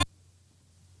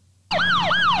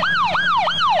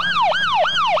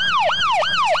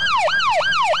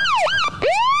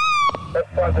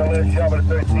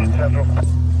You know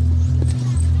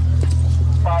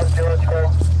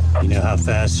how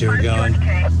fast you were going?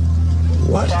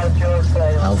 What? How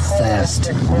fast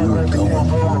you were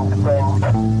going?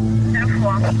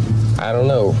 I don't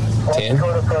know. 10?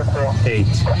 8.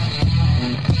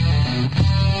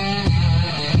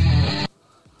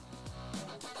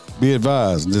 Be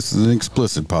advised, this is an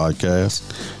explicit podcast.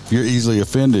 If you're easily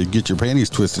offended, get your panties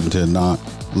twisted into a knot.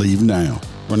 Leave now.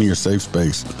 Run to your safe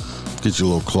space. Get your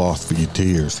little cloth for your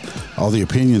tears. All the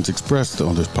opinions expressed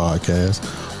on this podcast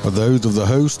are those of the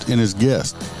host and his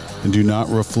guest and do not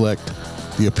reflect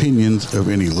the opinions of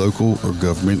any local or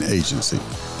government agency.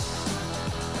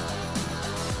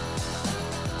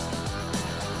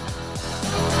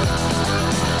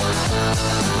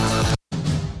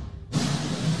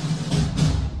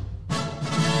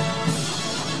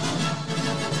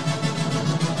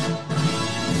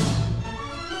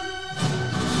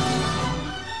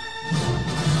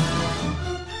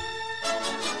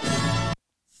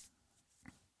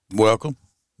 Welcome,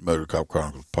 Motor Cop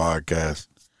Chronicles podcast.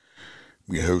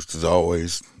 Your host, as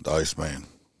always, the Iceman.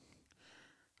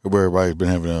 Hope everybody's been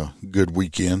having a good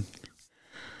weekend.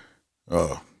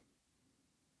 This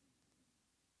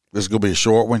is going to be a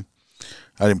short one.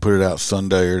 I didn't put it out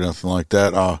Sunday or nothing like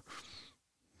that.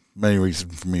 Main reason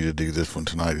for me to do this one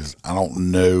tonight is I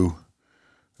don't know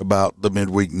about the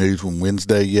midweek news from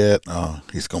Wednesday yet.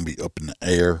 It's going to be up in the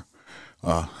air.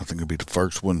 I think it'll be the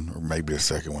first one or maybe the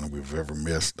second one we've ever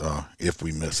missed. If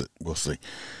we miss it, we'll see.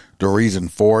 The reason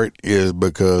for it is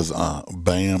because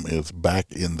Bam is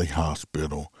back in the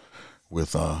hospital with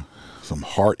some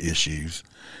heart issues.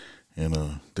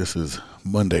 And this is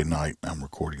Monday night I'm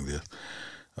recording this.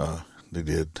 They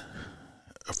did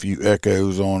a few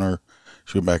echoes on her.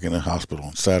 She went back in the hospital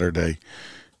on Saturday.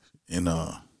 And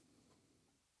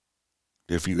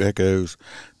did a few echoes.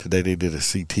 Today they did a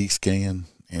CT scan.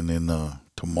 And then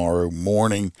tomorrow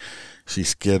morning, she's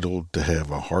scheduled to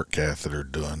have a heart catheter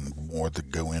done, more to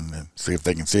go in and see if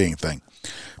they can see anything,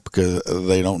 because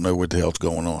they don't know what the hell's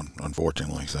going on,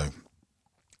 unfortunately. So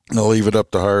they'll leave it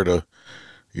up to her to,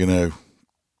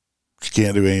 she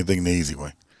can't do anything the easy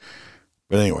way.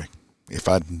 But anyway, if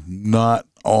I'm not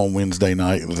on Wednesday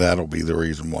night, that'll be the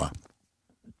reason why.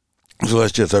 So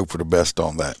let's just hope for the best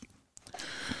on that.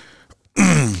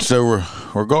 So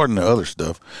regarding the other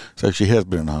stuff, so she has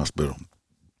been in the hospital.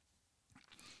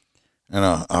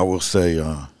 And I will say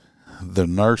the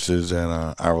nurses at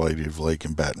Our Lady of Lake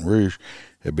in Baton Rouge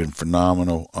have been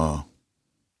phenomenal.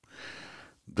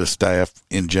 The staff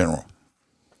in general,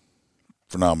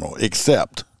 phenomenal,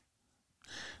 except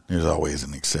there's always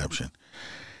an exception.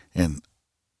 And,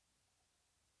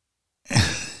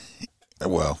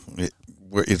 well,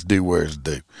 it's due where it's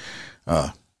due.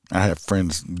 I have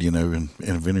friends, and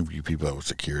I've interviewed people that were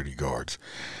security guards.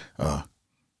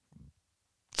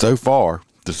 So far,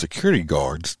 the security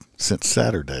guards since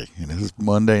Saturday, and this is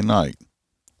Monday night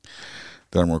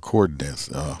that I'm recording this,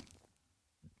 the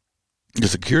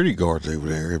security guards over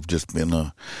there have just been,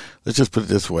 let's just put it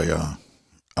this way,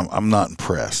 I'm not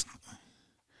impressed.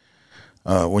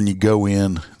 When you go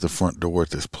in the front door at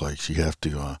this place, you have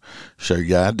to show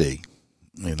your ID.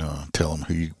 Tell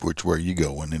them which way you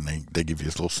go, and then they give you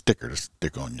this little sticker to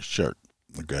stick on your shirt.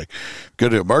 Okay, go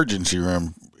to the emergency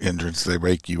room entrance. They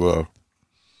make you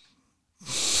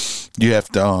you have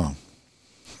to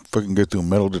fucking go through a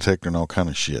metal detector and all kind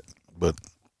of shit. But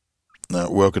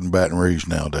welcome to Baton Rouge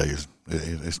nowadays.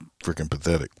 It's freaking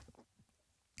pathetic.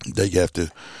 They have to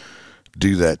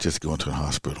do that just to go into the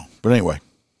hospital. But anyway,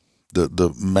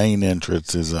 the main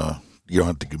entrance is you don't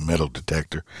have to get a metal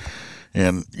detector.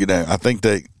 And, I think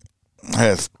they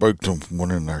had spoke to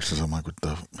one of the nurses. I'm like, what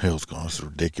the hell's going on? This is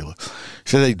ridiculous.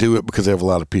 She said they do it because they have a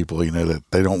lot of people, that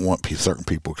they don't want certain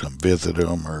people to come visit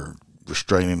them or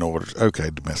restraining orders. Okay,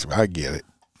 domestic, I get it.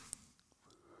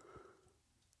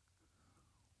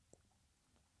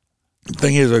 The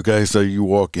thing is, okay, so you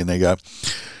walk in, they got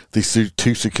these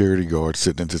two security guards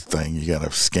sitting at this thing. You got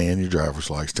to scan your driver's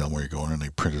license, tell them where you're going, and they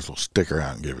print this little sticker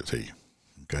out and give it to you.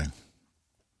 Okay.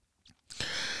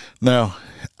 Now,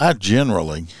 I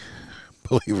generally,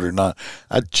 believe it or not,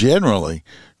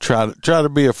 try to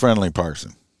be a friendly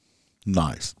person.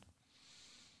 Nice.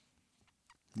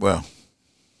 Well,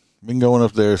 been going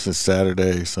up there since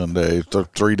Saturday, Sunday,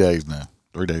 3 days now.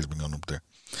 3 days been going up there.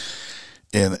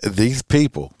 And these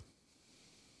people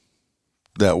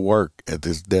that work at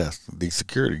this desk, these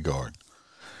security guard,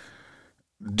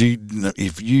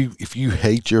 if you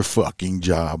hate your fucking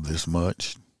job this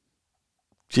much,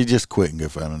 you just quit and go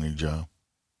find a new job.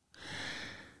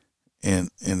 And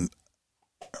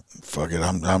fuck it,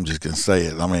 I'm just gonna say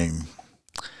it. I mean,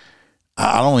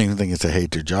 I don't even think it's a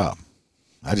hate their job.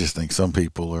 I just think some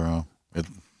people are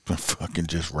fucking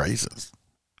just racist.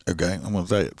 Okay, I'm gonna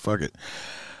say it. Fuck it.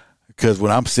 Because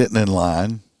when I'm sitting in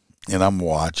line and I'm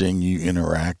watching you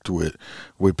interact with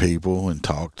people and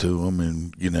talk to them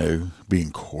and, you know,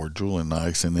 being cordial and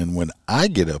nice, and then when I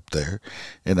get up there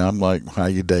and I'm like, how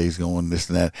your day's going, this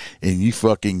and that, and you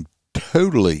fucking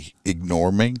totally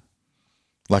ignore me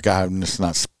like I've just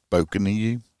not spoken to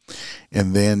you,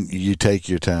 and then you take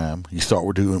your time, you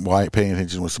start doing paying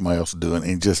attention to what somebody else is doing,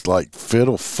 and just like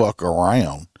fiddle fuck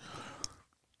around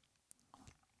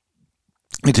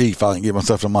until you finally get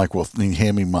myself. I'm like, well, then you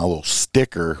hand me my little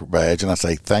sticker badge, and I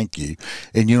say thank you,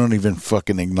 and you don't even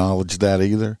fucking acknowledge that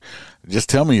either. Just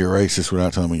tell me you're racist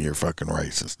without telling me you're fucking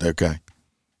racist, okay?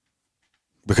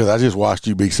 Because I just watched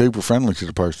you be super friendly to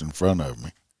the person in front of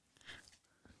me.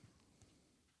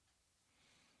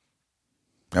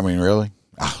 I mean, really?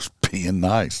 I was being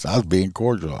nice. I was being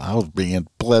cordial. I was being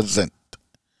pleasant.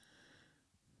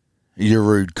 You're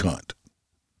rude cunt.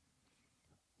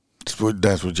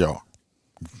 That's what y'all.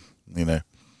 You know.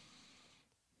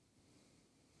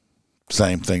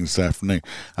 Same thing this afternoon.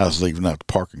 I was leaving out the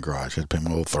parking garage. I had to pay my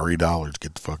little $30 to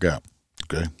get the fuck out.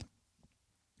 Okay.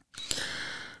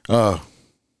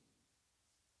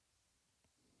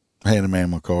 Hand the man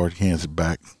my card. He hands it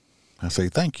back. I say,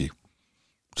 thank you.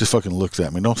 Just fucking looks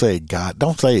at me. Don't say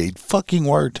don't say a fucking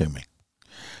word to me.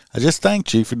 I just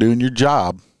thanked you for doing your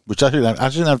job, which I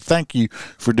shouldn't have to thank you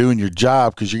for doing your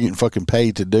job because you're getting fucking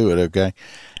paid to do it, okay?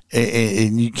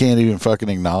 And you can't even fucking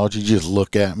acknowledge. You just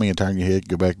look at me and turn your head,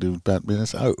 go back to about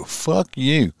business. Oh, fuck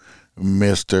you,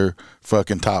 Mr.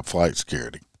 fucking top flight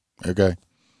security, okay?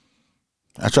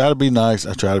 I try to be nice.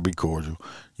 I try to be cordial.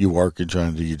 You work and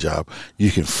trying to do your job. You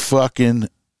can fucking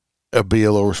be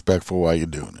a little respectful while you're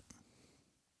doing it.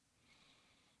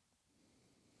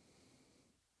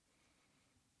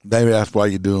 Maybe that's why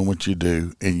you're doing what you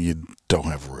do and you don't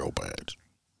have a real badge.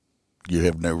 You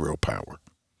have no real power.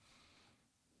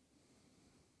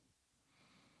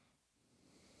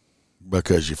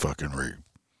 Because you're fucking rude.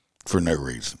 For no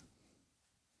reason.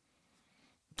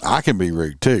 I can be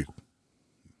rude too.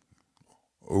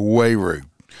 Way rude.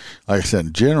 Like I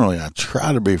said, generally I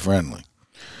try to be friendly.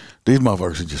 These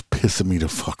motherfuckers are just pissing me the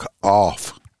fuck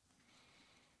off.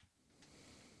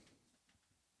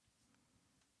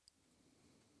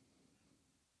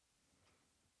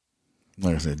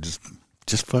 Like I said,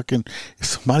 just fucking, if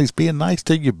somebody's being nice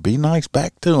to you, be nice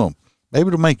back to them. Maybe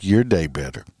it'll make your day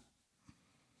better.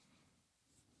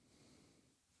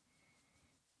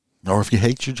 Or if you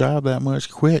hate your job that much,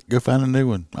 quit. Go find a new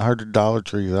one. I heard the Dollar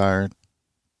Tree's hiring.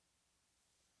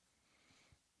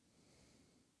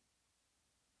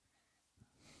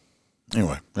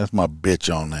 Anyway, that's my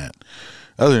bitch on that.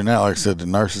 Other than that, like I said, the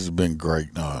nurses have been great.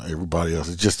 Everybody else,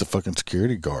 it's just the fucking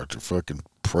security guards are fucking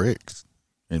pricks.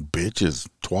 And bitches,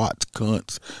 twats,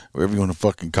 cunts, whatever you want to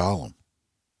fucking call them.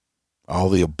 All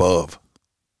the above.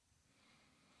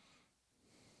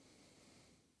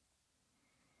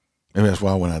 And that's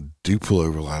why when I do pull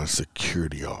over a lot of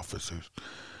security officers,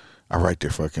 I write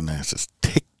their fucking asses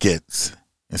tickets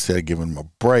instead of giving them a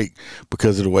break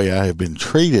because of the way I have been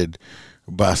treated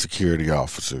by security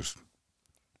officers.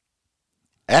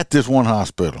 At this one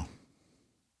hospital.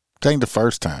 It ain't the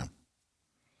first time.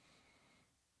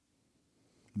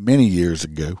 Many years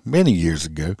ago,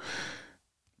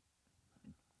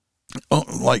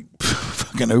 like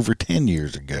fucking over 10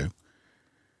 years ago,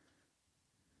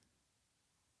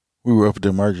 we were up at the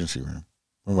emergency room.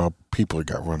 About people that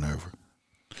got run over.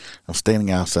 I'm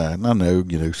standing outside, and I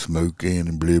know, smoking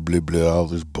and blah, blah, blah, all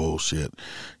this bullshit.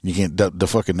 You can't, the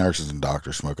fucking nurses and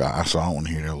doctors smoke. So I don't want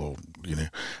to hear that little,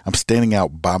 I'm standing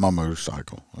out by my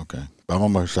motorcycle, okay? By my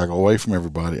motorcycle, away from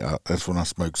everybody. That's when I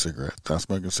smoke cigarettes. I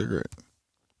smoke a cigarette.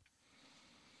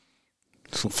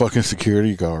 Some fucking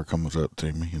security guard comes up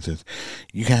to me and says,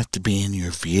 you have to be in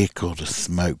your vehicle to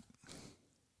smoke.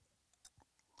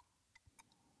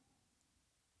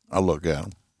 I look at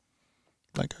him.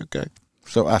 Like, okay.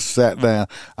 So I sat down.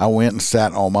 I went and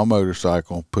sat on my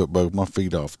motorcycle, put both my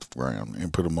feet off the ground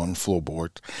and put them on the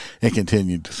floorboards and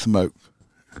continued to smoke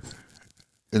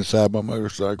inside my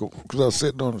motorcycle because I was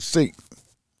sitting on a seat.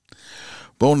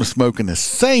 Blowing the smoke in the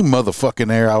same motherfucking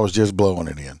air I was just blowing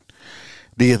it in.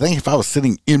 Do you think if I was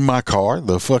sitting in my car,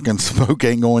 the fucking smoke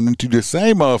ain't going into the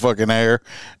same motherfucking air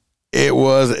it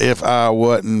was if I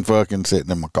wasn't fucking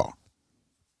sitting in my car?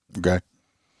 Okay?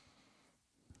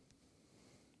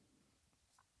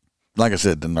 Like I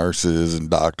said, the nurses and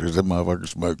doctors, them motherfuckers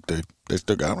smoke too. They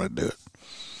still got them to do it.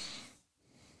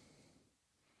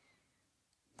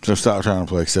 So stop trying to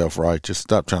play self-righteous.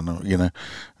 Stop trying to,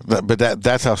 but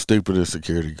that's how stupid a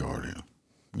security guard is.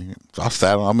 So I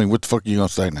sat on. I mean, what the fuck are you gonna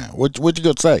say now? What you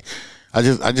gonna say? I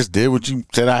just did what you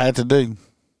said I had to do.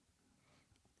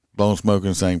 Blowing smoke in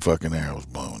the same fucking air I was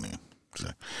blowing in. So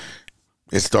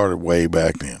it started way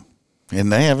back then,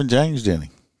 and they haven't changed any.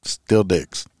 Still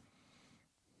dicks.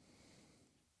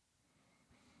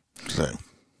 So.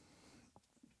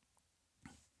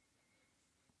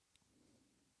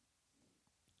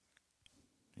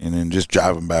 And then just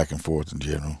driving back and forth in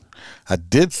general. I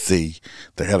did see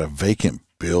they had a vacant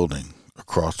building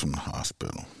across from the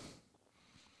hospital.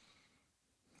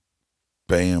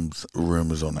 Bam's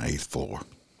room is on the 8th floor.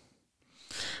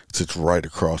 It's right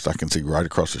across. I can see right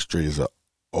across the street is an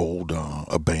old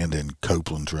abandoned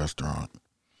Copeland's restaurant.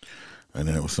 And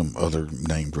then it was some other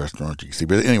named restaurant you can see.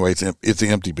 But anyway, it's an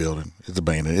empty building. It's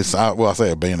abandoned. I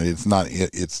say abandoned. It's not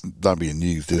being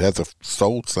used. It has a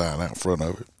sold sign out front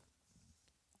of it.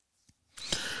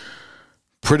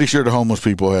 Pretty sure the homeless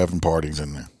people are having parties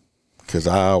in there. Because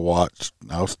I was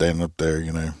standing up there,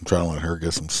 trying to let her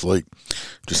get some sleep,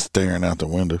 just staring out the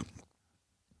window.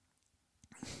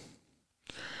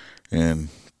 And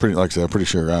like I said, I'm pretty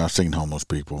sure I've seen homeless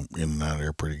people in and out of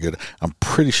there pretty good. I'm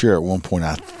pretty sure at one point,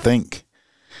 I think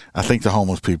the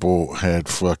homeless people had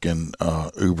fucking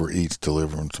Uber Eats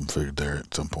delivering some food there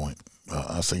at some point.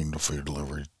 I seen the food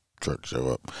delivery truck show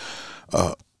up.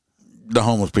 The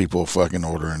homeless people fucking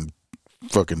ordering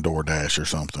fucking DoorDash or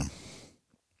something.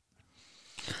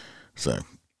 So,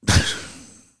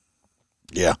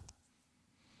 yeah.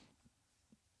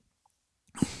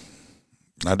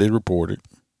 I did report it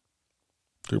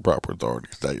to proper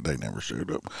authorities. They never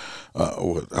showed up. I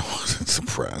wasn't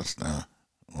surprised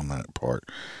on that part.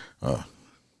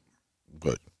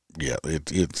 But, yeah,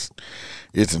 it's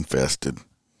infested.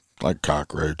 Like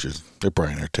cockroaches. They're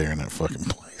probably in there tearing that fucking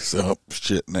place up,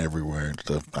 shitting everywhere and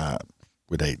stuff. I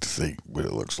would hate to see what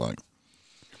it looks like.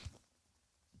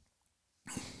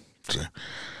 So,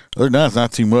 other than that, it's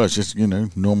not too much. Just,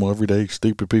 normal, everyday,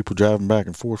 stupid people driving back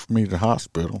and forth from me to the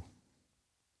hospital.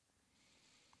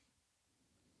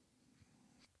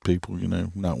 People,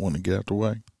 not wanting to get out the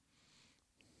way.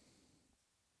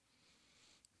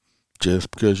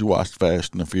 Just because you watched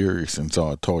Fast and the Furious and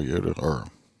saw a Toyota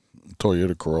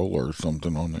Corolla or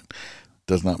something on it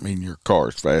does not mean your car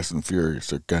is fast and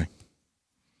furious, okay?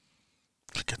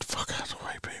 Just get the fuck out of the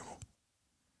way, people.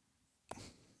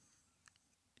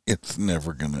 It's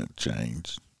never gonna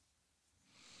change.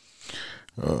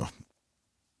 Like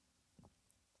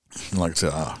I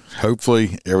said,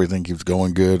 hopefully everything keeps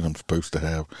going good. I'm supposed to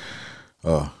have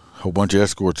a whole bunch of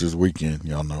escorts this weekend.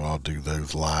 Y'all know I'll do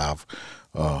those live.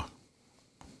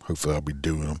 Hopefully I'll be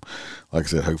doing them. Like I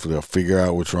said, hopefully I'll figure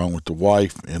out what's wrong with the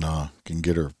wife and can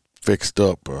get her fixed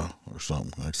up or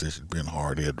something. Like I said, she's been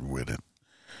hard-headed with it.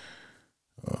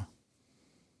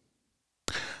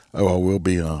 I will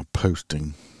be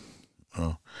posting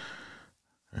on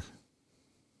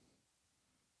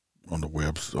the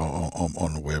web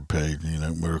on the web page,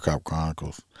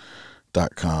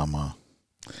 motorcopchronicles.com.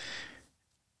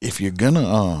 If you're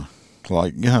gonna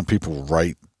how people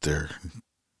writing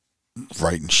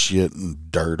shit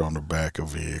and dirt on the back of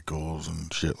vehicles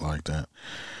and shit like that.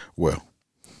 Well,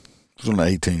 it's on an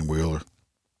 18-wheeler.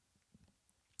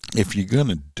 If you're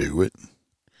gonna do it,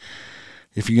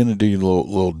 if you're gonna do your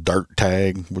little dirt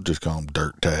tag, we'll just call them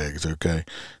dirt tags, okay?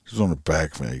 It's on the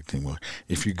back of an 18-wheeler.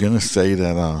 If you're gonna say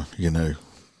that,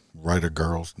 write a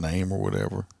girl's name or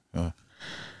whatever, to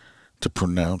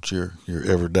pronounce your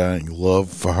ever dying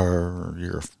love for her or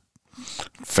your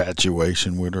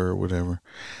infatuation with her or whatever.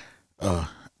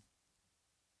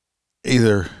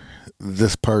 Either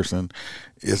this person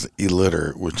is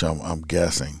illiterate, which I'm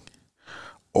guessing,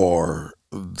 or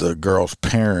the girl's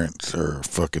parents are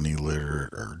fucking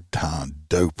illiterate or dying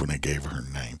dope when they gave her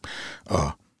name.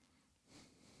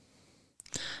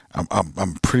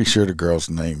 I'm pretty sure the girl's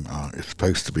name is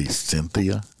supposed to be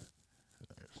Cynthia,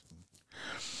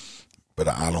 but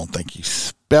I don't think you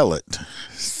spell it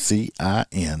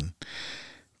Cintay,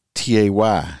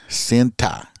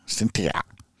 Cynthia,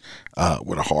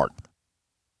 with a heart.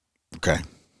 Okay.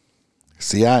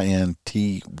 Cintya,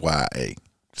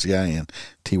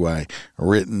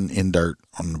 written in dirt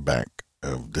on the back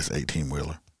of this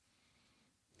 18-wheeler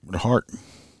with a heart.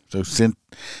 So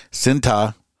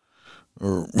Cinta,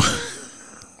 or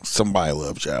somebody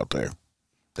loves you out there.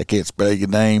 They can't spell your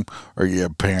name, or your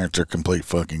parents are complete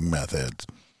fucking meth heads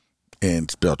and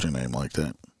spelled your name like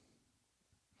that.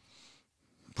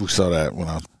 We saw that when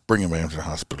I was bringing him to the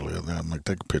hospital the other day. I'm like,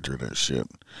 take a picture of that shit.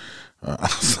 I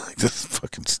was like, this is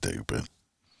fucking stupid.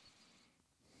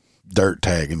 Dirt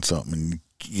tagging something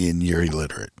and you're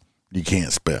illiterate. You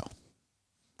can't spell.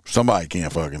 Somebody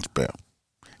can't fucking spell.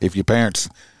 If your parents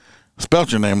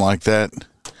spelled your name like that,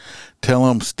 tell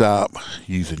them stop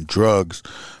using drugs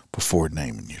before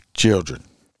naming your children.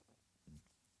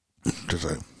 That's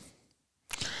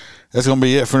going to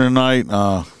be it for tonight.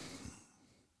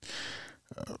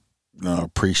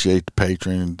 Appreciate the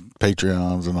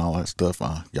Patreons and all that stuff.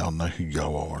 Y'all know who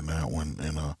y'all are in that one.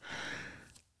 And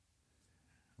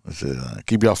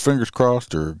keep y'all fingers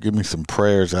crossed, or give me some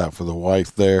prayers out for the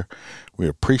wife there. We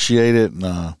appreciate it,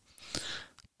 and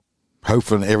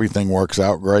hoping everything works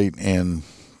out great. And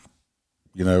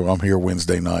I'm here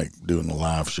Wednesday night doing the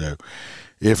live show.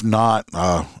 If not,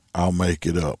 I'll make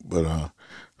it up. But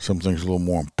something's a little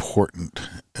more important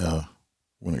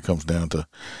when it comes down to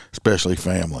especially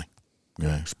family.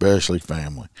 Yeah, especially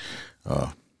family.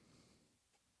 Y'all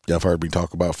heard me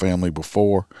talk about family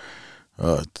before.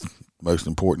 It's the most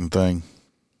important thing.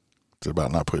 It's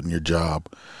about not putting your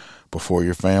job before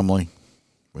your family,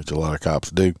 which a lot of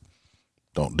cops do.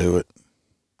 Don't do it.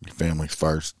 Your family's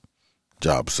first,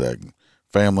 job second.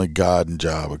 Family, God, and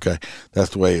job, okay? That's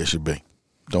the way it should be.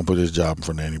 Don't put his job in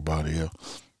front of anybody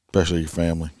else, especially your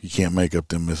family. You can't make up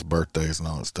them missed birthdays and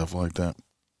all that stuff like that.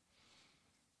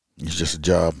 It's just a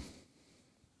job.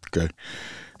 Okay.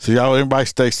 So y'all, everybody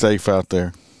stay safe out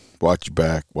there. Watch your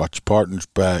back. Watch your partner's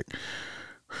back.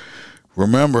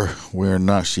 Remember, we are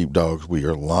not sheepdogs. We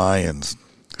are lions.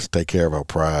 Let's take care of our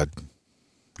pride.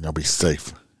 Y'all be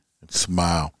safe. And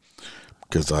smile.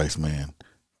 Because Iceman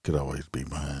could always be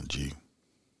behind you.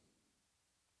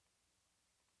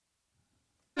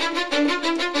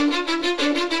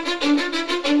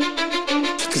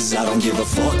 Cause I don't give a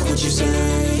fuck what you say.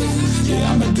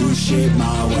 Yeah, I'ma do shit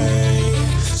my way.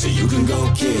 So you can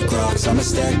go kick rocks, I'ma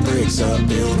stack bricks up,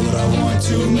 build what I want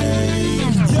to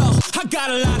make. Yo, I got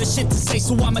a lot of shit to say,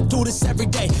 so I'ma do this every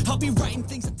day. I'll be writing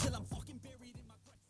things until I'm